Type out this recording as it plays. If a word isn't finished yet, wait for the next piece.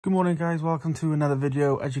Good morning guys, welcome to another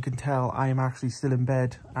video. As you can tell, I am actually still in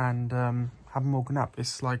bed and haven't woken up.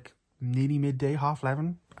 It's like nearly midday,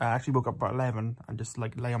 11:30. I actually woke up about 11 and just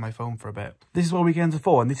like lay on my phone for a bit. This is what weekends are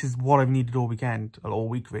for, and this is what I've needed all weekend, or all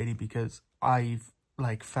week really, because I've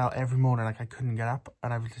like felt every morning like I couldn't get up,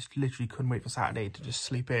 and I just literally couldn't wait for Saturday to just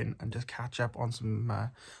sleep in and just catch up on some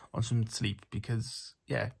sleep, because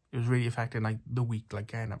yeah, it was really affecting like the week, like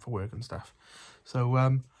getting up for work and stuff. So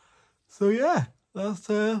yeah. That's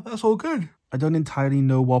all good. I don't entirely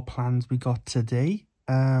know what plans we got today,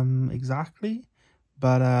 exactly.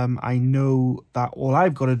 But I know that all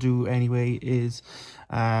I've got to do anyway is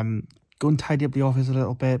go and tidy up the office a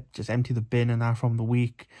little bit, just empty the bin and that from the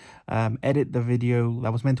week, edit the video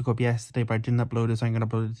that was meant to go up yesterday, but I didn't upload it, so I'm going to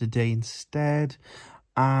upload it today instead.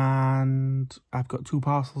 And I've got 2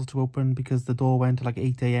 parcels to open because the door went to like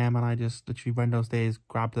 8 AM and I just literally went downstairs,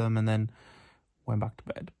 grabbed them and then went back to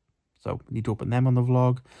bed. So we need to open them on the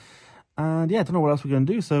vlog. And yeah, I don't know what else we're going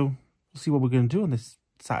to do. So we'll see what we're going to do on this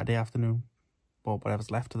Saturday afternoon. Or whatever's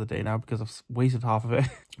left of the day now, because I've wasted half of it.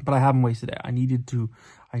 But I haven't wasted it. I needed to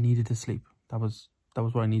sleep. That was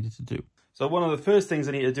what I needed to do. So one of the first things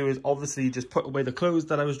I need to do is obviously just put away the clothes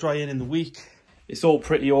that I was drying in the week. It's all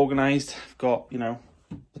pretty organised. I've got, you know,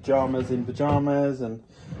 pajamas in pajamas and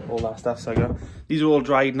all that stuff. So these are all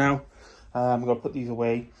dried now. I'm going to put these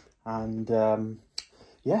away. And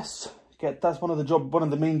yes, that's one of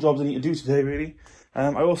the main jobs I need to do today, really.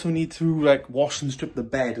 I also need to like wash and strip the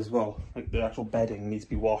bed as well. Like the actual bedding needs to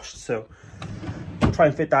be washed, so I'll try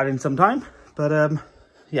and fit that in sometime. But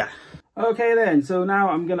yeah. Okay then, so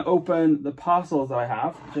now I'm gonna open the parcels that I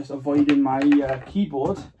have, just avoiding my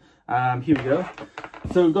keyboard. Here we go.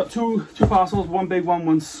 So we've got two parcels, one big one,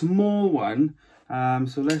 one small one.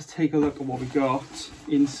 So let's take a look at what we got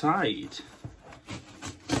inside.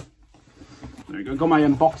 There we go, got my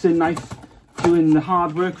unboxing knife doing the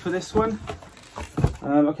hard work for this one.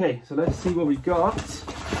 Okay, so let's see what we got.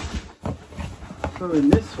 So in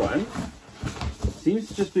this one, it seems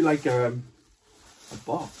to just be like a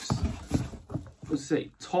box. What's it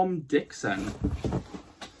say? Tom Dixon.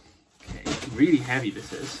 Okay, really heavy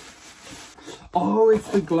this is. Oh, it's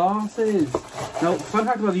the glasses. Now, fun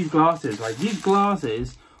fact about these glasses, right? These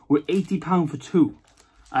glasses were £80 for 2.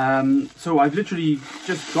 So I've literally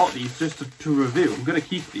just got these just to review. I'm gonna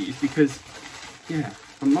keep these because, yeah,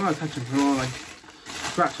 I'm not gonna touch them. I'm gonna like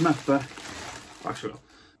scratch them up, but actually,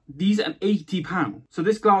 these are £80. So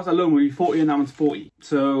this glass alone will be 40, and that one's 40.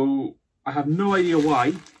 So I have no idea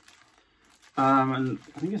why. And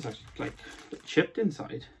I think it's actually like chipped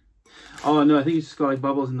inside. Oh no, I think it's just got like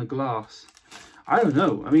bubbles in the glass. I don't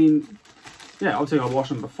know. I mean, yeah, obviously I'll wash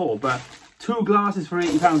them before, but 2 glasses for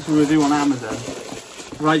 £80 to review on Amazon.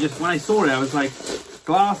 When I saw it, I was like,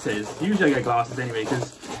 glasses. Usually I get glasses anyway,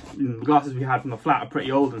 because the glasses we had from the flat are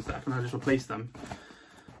pretty old and stuff, and I just replaced them.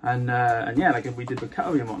 And yeah, like if we did the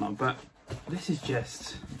cutlery and whatnot. But this is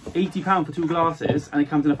just £80 for 2 glasses, and it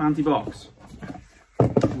comes in a fancy box.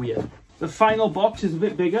 Weird. The final box is a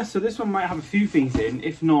bit bigger, so this one might have a few things in.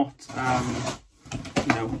 If not,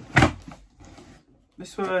 you know,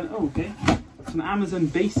 this one. Oh, okay, some Amazon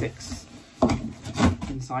Basics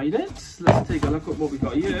inside it. Let's take a look at what we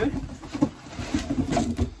got here.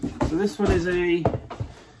 So this one is a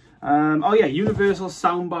oh yeah, universal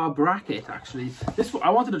soundbar bracket. Actually, I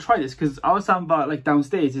wanted to try this because our soundbar like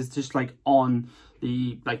downstairs is just like on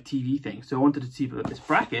the like TV thing, so I wanted to see with this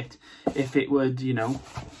bracket if it would, you know,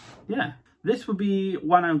 yeah, this would be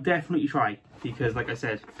one I would definitely try, because like I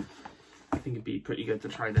said, I think it'd be pretty good to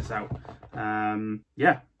try this out.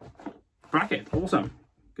 Yeah, bracket, awesome.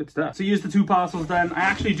 Good stuff. So here's the 2 parcels then. I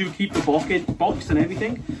actually do keep the box and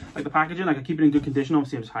everything, like the packaging, like I keep it in good condition.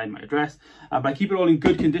 Obviously I'm just hiding my address, but I keep it all in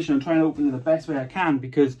good condition and try and open it the best way I can,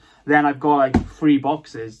 because then I've got like 3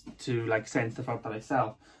 boxes to like send stuff out that I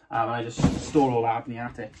sell, and I just store all that up in the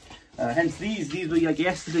attic. Hence these were like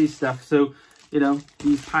yesterday's stuff, so you know,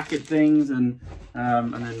 these packet things and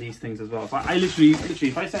then these things as well. So I literally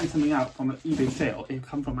if I send something out from an eBay sale, it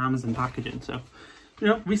come from Amazon packaging. So you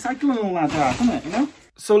know, recycling all that jazz, isn't it, you know?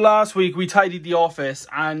 So last week we tidied the office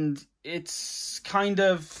and it's kind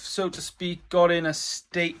of, so to speak, got in a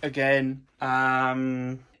state again.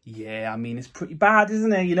 Yeah, I mean, it's pretty bad,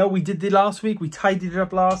 isn't it? You know, we did it last week, we tidied it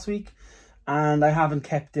up last week, and I haven't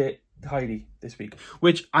kept it tidy this week,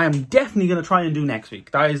 which I am definitely going to try and do next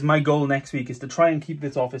week. That is my goal next week, is to try and keep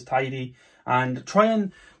this office tidy, and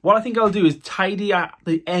what I think I'll do is tidy at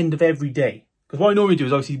the end of every day. Because what I normally do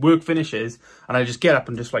is obviously work finishes and I just get up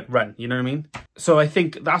and just like run, you know what I mean? So I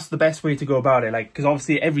think that's the best way to go about it. Like, because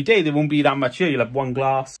obviously every day there won't be that much here. You'll have 1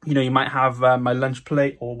 glass, you know, you might have my lunch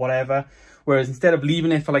plate or whatever, Whereas instead of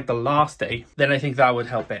leaving it for like the last day, then I think that would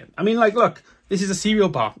help it. I mean, like, look, this is a cereal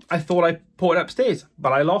bar. I thought I put it upstairs,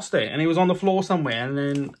 but I lost it and it was on the floor somewhere. And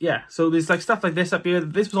then, yeah, so there's like stuff like this up here.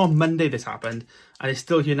 This was on Monday this happened, and it's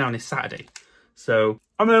still here now and it's Saturday. So,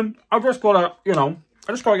 I mean, I've just got to, you know,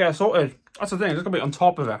 I just got to get it sorted. That's the thing, I just got to be on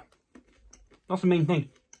top of it. That's the main thing.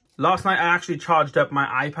 Last night I actually charged up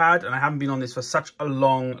my iPad, and I haven't been on this for such a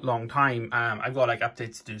long time. I've got like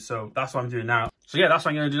updates to do, so that's what I'm doing now. So yeah, that's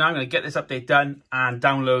what I'm going to do now. I'm going to get this update done and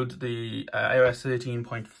download the iOS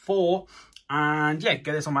 13.4 and yeah,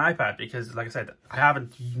 get this on my iPad, because like I said, I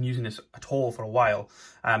haven't been using this at all for a while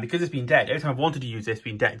because it's been dead. Every time I've wanted to use it, it's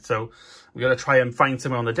been dead. So we're going to try and find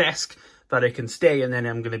somewhere on the desk that it can stay, and then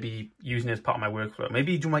I'm going to be using it as part of my workflow.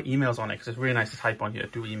 Maybe do my emails on it, because it's really nice to type on here,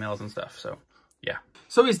 do emails and stuff. So yeah.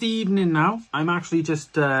 So it's the evening now. I'm actually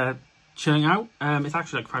just chilling out. It's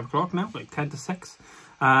actually like 5 o'clock now, like 10 to 6.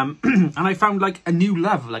 And I found like a new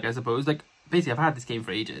love, like I suppose. Like basically I've had this game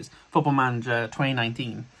for ages, Football Manager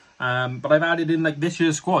 2019. But I've added in like this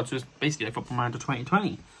year's squad, so it's basically like Football Manager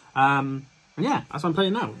 2020. And yeah, that's what I'm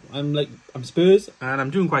playing now. I'm Spurs, and I'm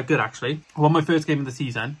doing quite good actually. I won my first game of the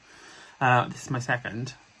season. This is my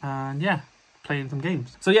second, and yeah, playing some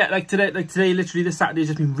games. So yeah, like today, literally this Saturday's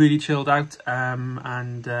just been really chilled out.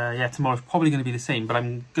 Yeah, tomorrow's probably going to be the same, but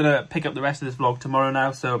I'm gonna pick up the rest of this vlog tomorrow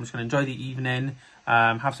now. So I'm just gonna enjoy the evening,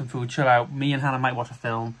 have some food, chill out. Me and Hannah might watch a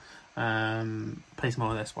film, play some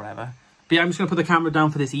more of this, whatever. But yeah, I'm just gonna put the camera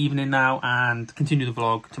down for this evening now and continue the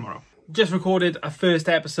vlog tomorrow. Just recorded a first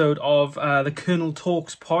episode of the Colonel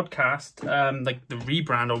Talks podcast, like the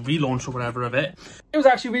rebrand or relaunch or whatever of it. It was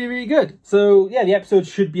actually really good. So yeah, the episode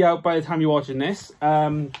should be out by the time you're watching this.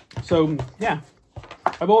 So yeah,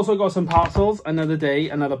 I've also got some parcels. Another day,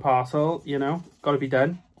 another parcel, you know, got to be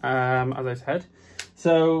done, as I said.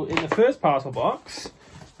 So in the first parcel box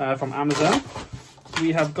from Amazon,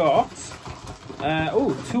 we have got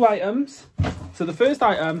 2 items. So the first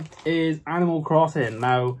item is Animal Crossing.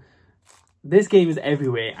 Now, this game is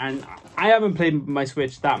everywhere, and I haven't played my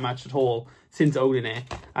Switch that much at all since owning it.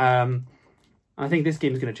 And I think this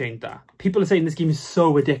game is going to change that. People are saying this game is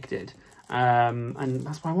so addicted, and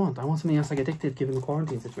that's what I want. I want something else like addicted, given the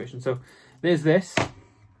quarantine situation. So there's this.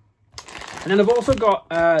 And then I've also got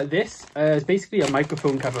this. It's basically a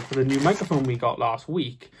microphone cover for the new microphone we got last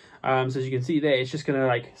week. So as you can see there, it's just going to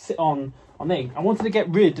like sit on there. I wanted to get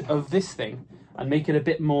rid of this thing and make it a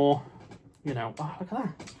bit more, you know, oh, look at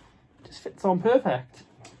that. Just fits on perfect.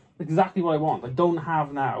 Exactly what I want. I don't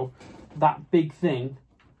have now that big thing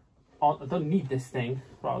on, I don't need this thing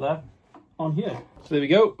rather on here. So there we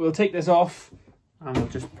go. We'll take this off and we'll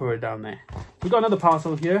just put it down there. We've got another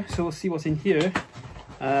parcel here, so we'll see what's in here.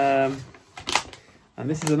 And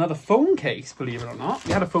this is another phone case, believe it or not.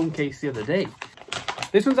 We had a phone case the other day.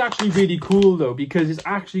 This one's actually really cool though, because it's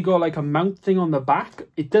actually got like a mount thing on the back.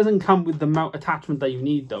 It doesn't come with the mount attachment that you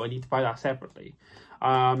need though. I need to buy that separately.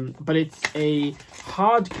 But it's a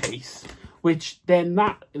hard case, which then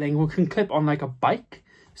can clip on like a bike.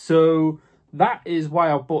 So that is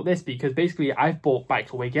why I bought this, because basically I've bought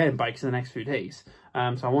bikes, or we're getting bikes in the next few days.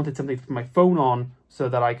 So I wanted something for my phone on so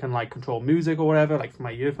that I can like control music or whatever, like for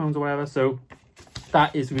my earphones or whatever. So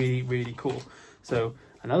that is really cool. So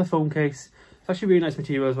another phone case. It's actually really nice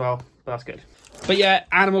material as well, but that's good. But yeah,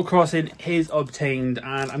 Animal Crossing is obtained,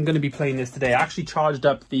 and I'm going to be playing this today. I actually charged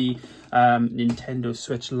up the Nintendo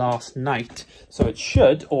Switch last night, so it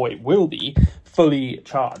should, or it will be, fully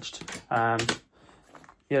charged. Here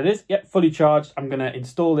it is, yep, fully charged. I'm going to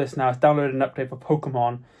install this now. It's downloaded an update for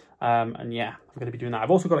Pokemon, and yeah, I'm going to be doing that.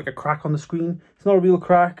 I've also got like a crack on the screen. It's not a real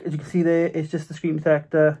crack, as you can see there. It's just the screen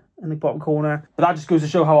protector in the bottom corner. But that just goes to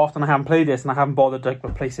show how often I haven't played this, and I haven't bothered like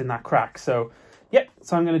replacing that crack. So yep,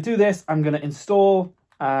 so I'm going to do this. I'm going to install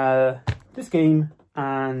this game,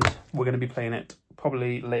 and we're going to be playing it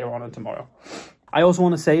probably later on and tomorrow. I also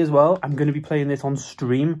want to say as well, I'm going to be playing this on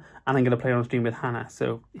stream, and I'm going to play it on stream with Hannah.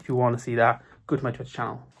 So if you want to see that, go to my Twitch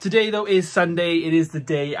channel. Today though is Sunday. It is the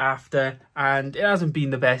day after, and it hasn't been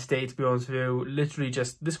the best day, to be honest with you. Literally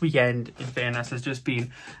just this weekend, in fairness, has just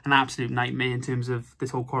been an absolute nightmare in terms of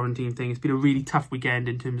this whole quarantine thing. It's been a really tough weekend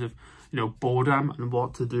in terms of, you know, boredom and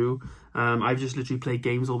what to do. I've just literally played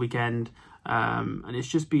games all weekend, and it's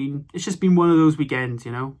just been one of those weekends,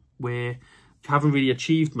 you know, where you haven't really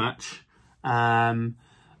achieved much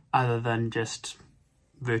other than just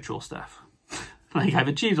virtual stuff. Like, I've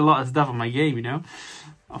achieved a lot of stuff on my game, you know.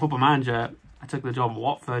 On Football Manager, I took the job at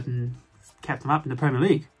Watford and kept them up in the Premier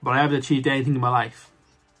League. But I haven't achieved anything in my life.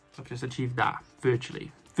 I've just achieved that,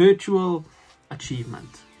 virtually. Virtual achievement.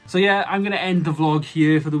 So yeah, I'm going to end the vlog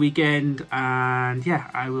here for the weekend. And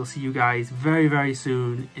yeah, I will see you guys very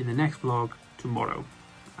soon in the next vlog tomorrow.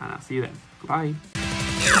 And I'll see you then. Bye.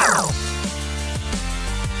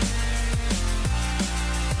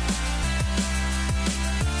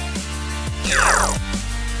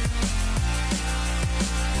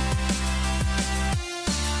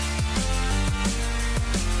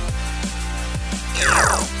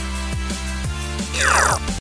 Yeah.